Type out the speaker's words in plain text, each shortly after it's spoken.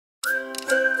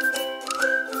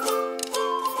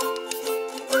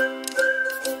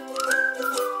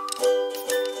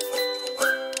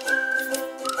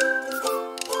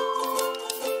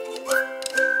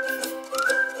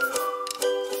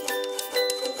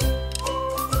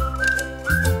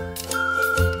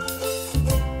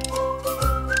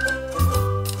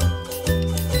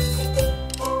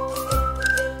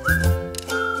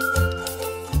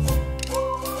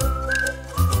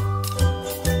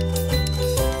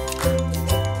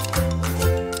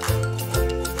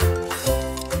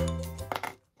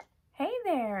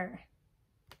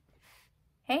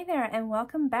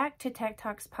welcome back to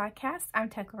Thek-talks podcast. I'm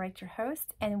Thek, your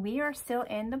host, and we are still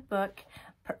in the book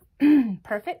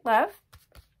Perfect Love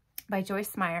by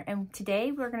Joyce Meyer. And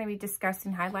today we're going to be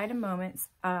discussing highlighted moments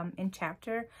in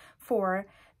chapter 4,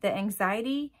 the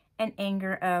anxiety and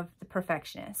anger of the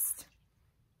perfectionist.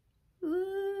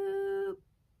 Ooh.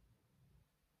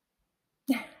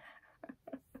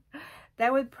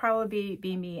 That would probably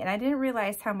be me. And I didn't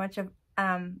realize how much of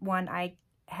one I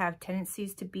have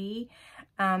tendencies to be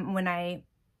when I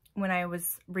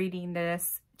was reading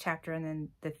this chapter and then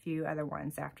the few other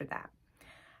ones after that.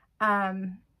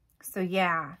 So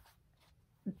yeah,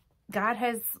 God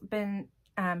has been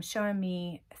showing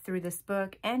me through this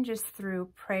book and just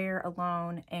through prayer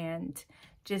alone and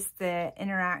just the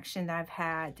interaction that I've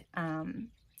had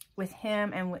with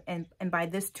him and by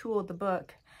this tool, the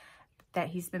book, that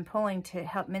he's been pulling to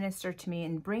help minister to me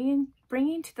and bringing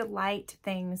to the light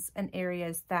things and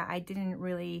areas that I didn't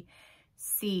really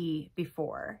see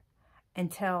before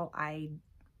until I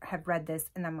have read this,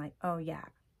 and I'm like, oh yeah,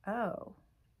 oh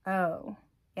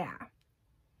yeah.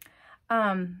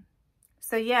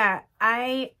 So yeah,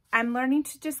 I'm learning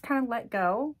to just kind of let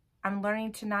go. I'm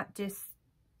learning to not just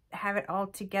have it all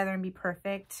together and be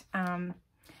perfect.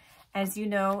 As you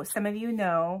know, some of you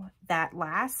know that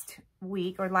last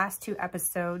week or last 2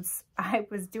 episodes, I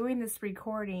was doing this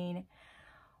recording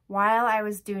while I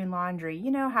was doing laundry.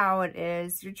 You know how it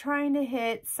is. You're trying to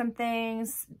hit some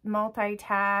things,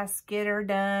 multitask, get her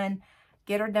done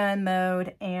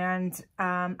mode. And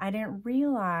I didn't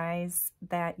realize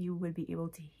that you would be able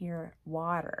to hear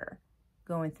water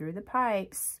going through the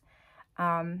pipes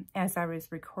as I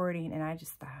was recording. And I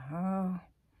just thought, oh,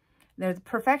 the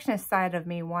perfectionist side of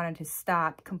me wanted to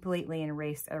stop completely and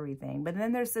erase everything. But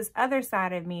then there's this other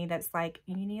side of me that's like,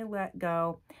 you need to let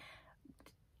go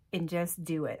and just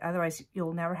do it. Otherwise,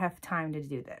 you'll never have time to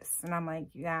do this. And I'm like,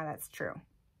 yeah, that's true.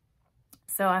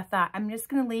 So I thought, I'm just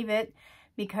going to leave it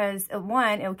because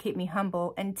 1, it'll keep me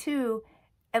humble. And 2,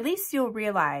 at least you'll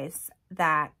realize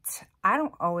that I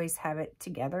don't always have it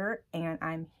together and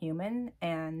I'm human,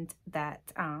 and that,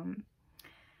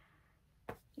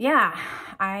 yeah,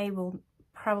 I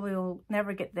probably will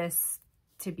never get this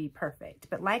to be perfect.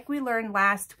 But like we learned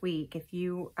last week, if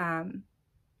you're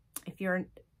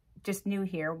just new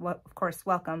here, well, of course,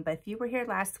 welcome. But if you were here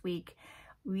last week,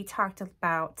 we talked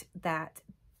about that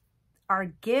our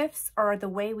gifts or the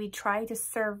way we try to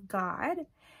serve God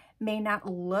may not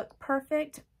look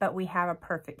perfect, but we have a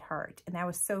perfect heart. And that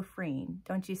was so freeing.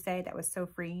 Don't you say that was so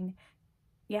freeing?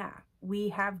 Yeah, we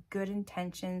have good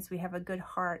intentions. We have a good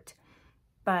heart.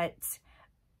 But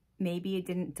maybe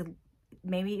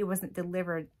it wasn't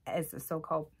delivered as a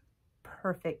so-called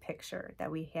perfect picture that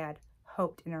we had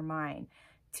hoped in our mind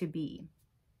to be.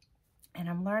 And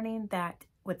I'm learning that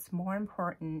what's more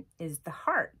important is the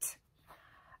heart.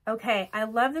 Okay, I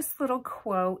love this little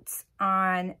quote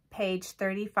on page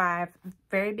 35,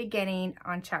 very beginning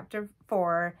on chapter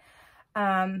 4.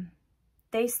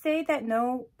 They say that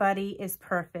nobody is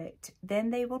perfect.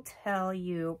 Then they will tell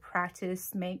you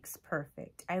practice makes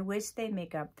perfect. I wish they'd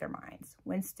make up their minds.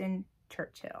 Winston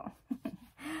Churchill.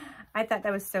 I thought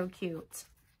that was so cute.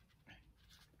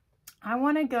 I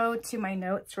want to go to my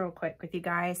notes real quick with you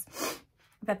guys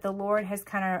that the Lord has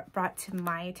kind of brought to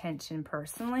my attention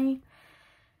personally.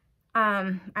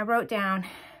 I wrote down,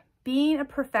 being a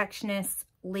perfectionist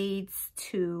leads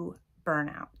to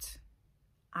burnout.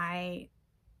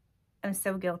 I'm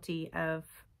so guilty of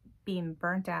being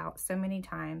burnt out so many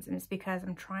times. And it's because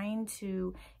I'm trying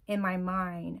to, in my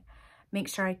mind, make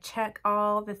sure I check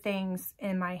all the things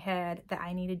in my head that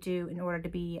I need to do in order to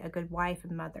be a good wife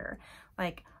and mother.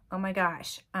 Like, oh my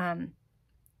gosh,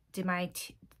 did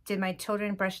my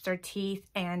children brush their teeth,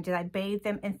 and did I bathe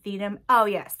them and feed them? Oh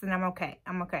yes, then I'm okay.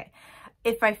 I'm okay.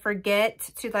 If I forget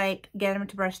to like get them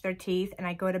to brush their teeth and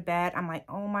I go to bed, I'm like,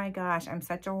 oh my gosh, I'm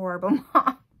such a horrible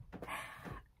mom.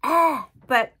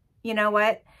 But you know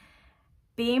what?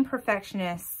 Being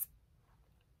perfectionist,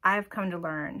 I've come to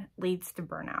learn, leads to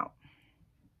burnout.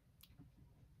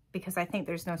 Because I think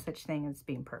there's no such thing as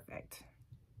being perfect.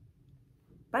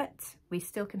 But we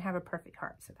still can have a perfect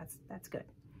heart, so that's good.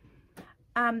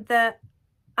 The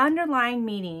underlying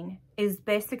meaning is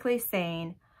basically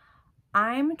saying,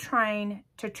 I'm trying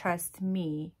to trust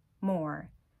me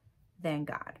more than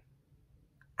God.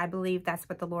 I believe that's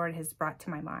what the Lord has brought to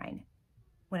my mind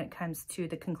when it comes to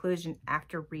the conclusion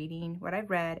after reading what I've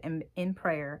read and in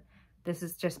prayer. This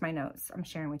is just my notes I'm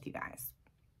sharing with you guys.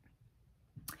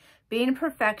 Being a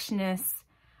perfectionist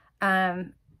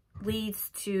leads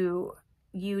to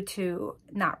you to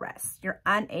not rest. You're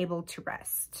unable to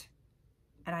rest.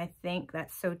 And I think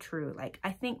that's so true. Like,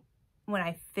 I think when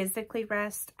I physically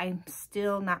rest, I'm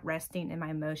still not resting in my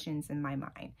emotions and my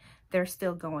mind. They're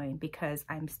still going because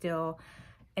I'm still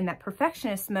in that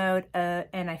perfectionist mode,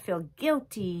 and I feel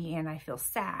guilty and I feel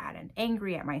sad and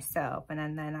angry at myself.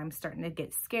 And then I'm starting to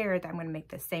get scared that I'm going to make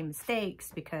the same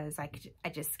mistakes because I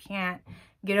just can't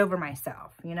get over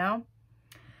myself, you know?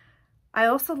 I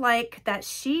also like that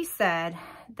she said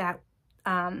that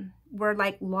we're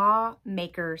like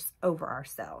lawmakers over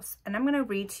ourselves. And I'm going to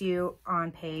read to you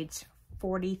on page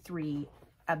 43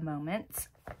 a moment.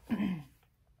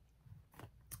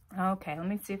 Okay, let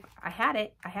me see if I had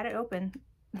it. I had it open.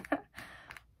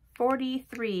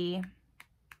 43.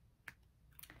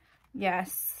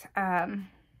 Yes. And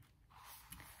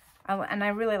I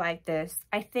really like this.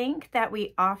 I think that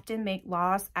we often make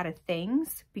laws out of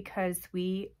things because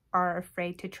we are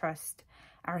afraid to trust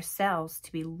ourselves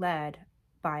to be led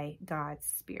by God's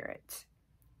Spirit.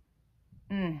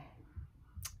 And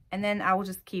then I will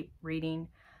just keep reading.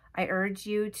 I urge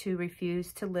you to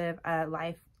refuse to live a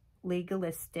life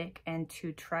legalistic and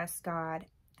to trust God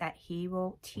that He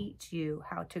will teach you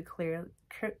how to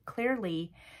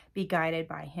clearly be guided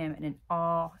by Him in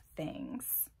all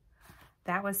things.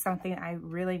 That was something I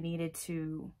really needed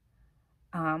to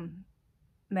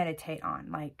meditate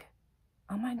on. Like,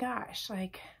 oh my gosh,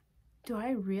 like, do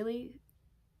I really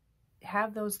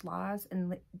have those laws?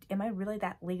 And am I really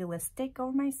that legalistic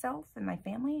over myself and my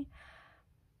family?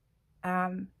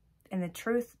 And the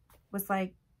truth was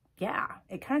like, yeah,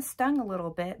 it kind of stung a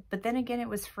little bit, but then again, it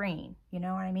was freeing. You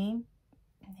know what I mean?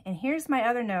 And here's my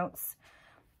other notes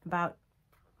about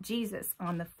Jesus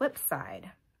on the flip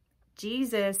side.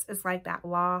 Jesus is like that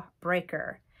law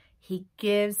breaker. He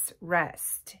gives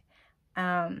rest.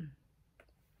 And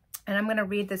I'm going to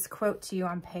read this quote to you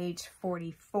on page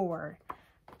 44.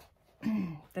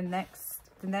 The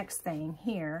next thing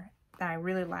here that I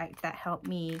really liked that helped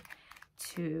me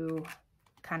to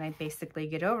kind of basically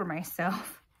get over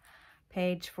myself.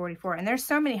 Page 44. And there's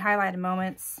so many highlighted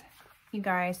moments, you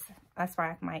guys. That's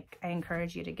why I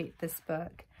encourage you to get this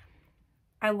book.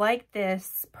 I like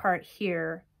this part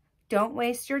here. Don't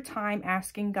waste your time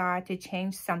asking God to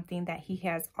change something that He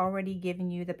has already given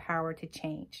you the power to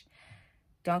change.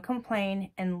 Don't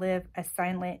complain and live a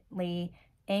silently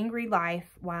angry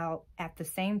life while at the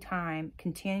same time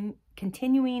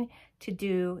continuing to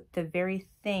do the very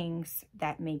things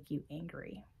that make you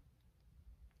angry.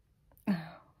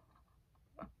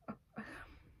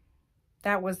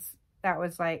 That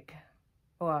was like,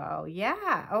 well,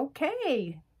 yeah,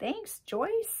 okay. Thanks,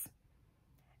 Joyce.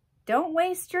 Don't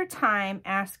waste your time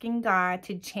asking God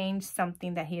to change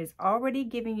something that He has already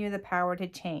given you the power to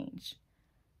change.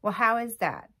 Well, how is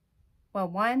that? Well,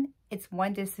 one, it's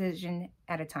one decision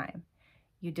at a time.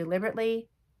 You deliberately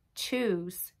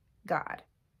choose God.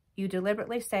 You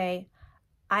deliberately say,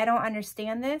 I don't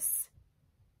understand this,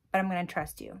 but I'm going to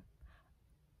trust you.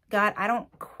 God, I don't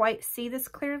quite see this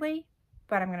clearly,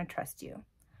 but I'm going to trust you.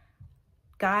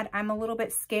 God, I'm a little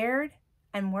bit scared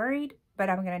and worried, but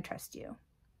I'm going to trust you.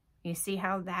 You see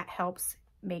how that helps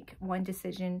make one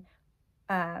decision.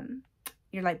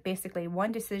 You're like basically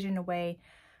one decision away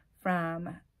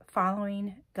from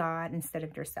following God instead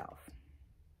of yourself.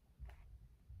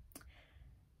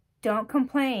 Don't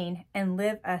complain and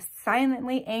live a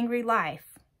silently angry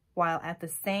life while at the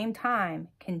same time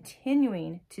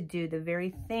continuing to do the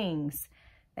very things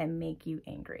that make you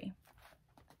angry.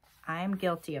 I'm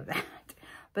guilty of that.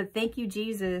 But thank you,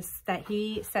 Jesus, that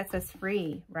He sets us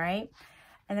free, right?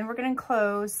 And then we're going to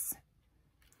close.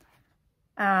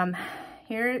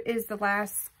 Here is the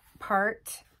last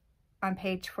part on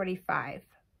page 45.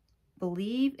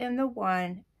 Believe in the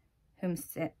one whom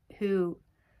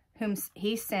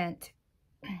He sent.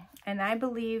 And I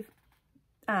believe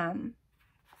that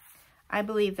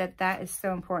is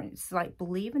so important. It's like,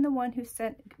 believe in the one who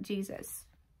sent Jesus.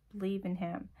 Believe in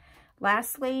Him.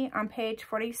 Lastly, on page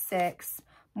 46,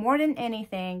 more than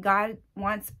anything, God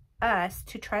wants us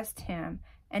to trust Him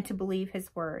and to believe His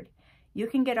word. You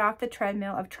can get off the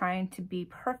treadmill of trying to be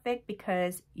perfect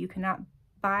because you cannot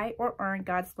buy or earn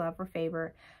God's love or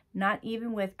favor, not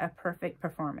even with a perfect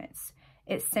performance.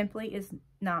 It simply is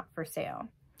not for sale.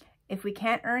 If we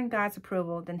can't earn God's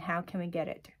approval, then how can we get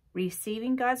it?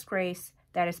 Receiving God's grace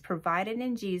that is provided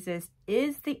in Jesus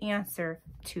is the answer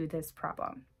to this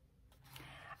problem.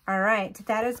 All right,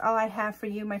 that is all I have for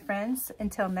you, my friends.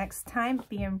 Until next time,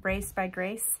 be embraced by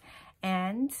grace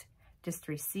and just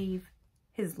receive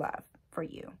His love for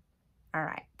you. All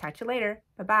right, talk to you later.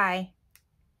 Bye-bye.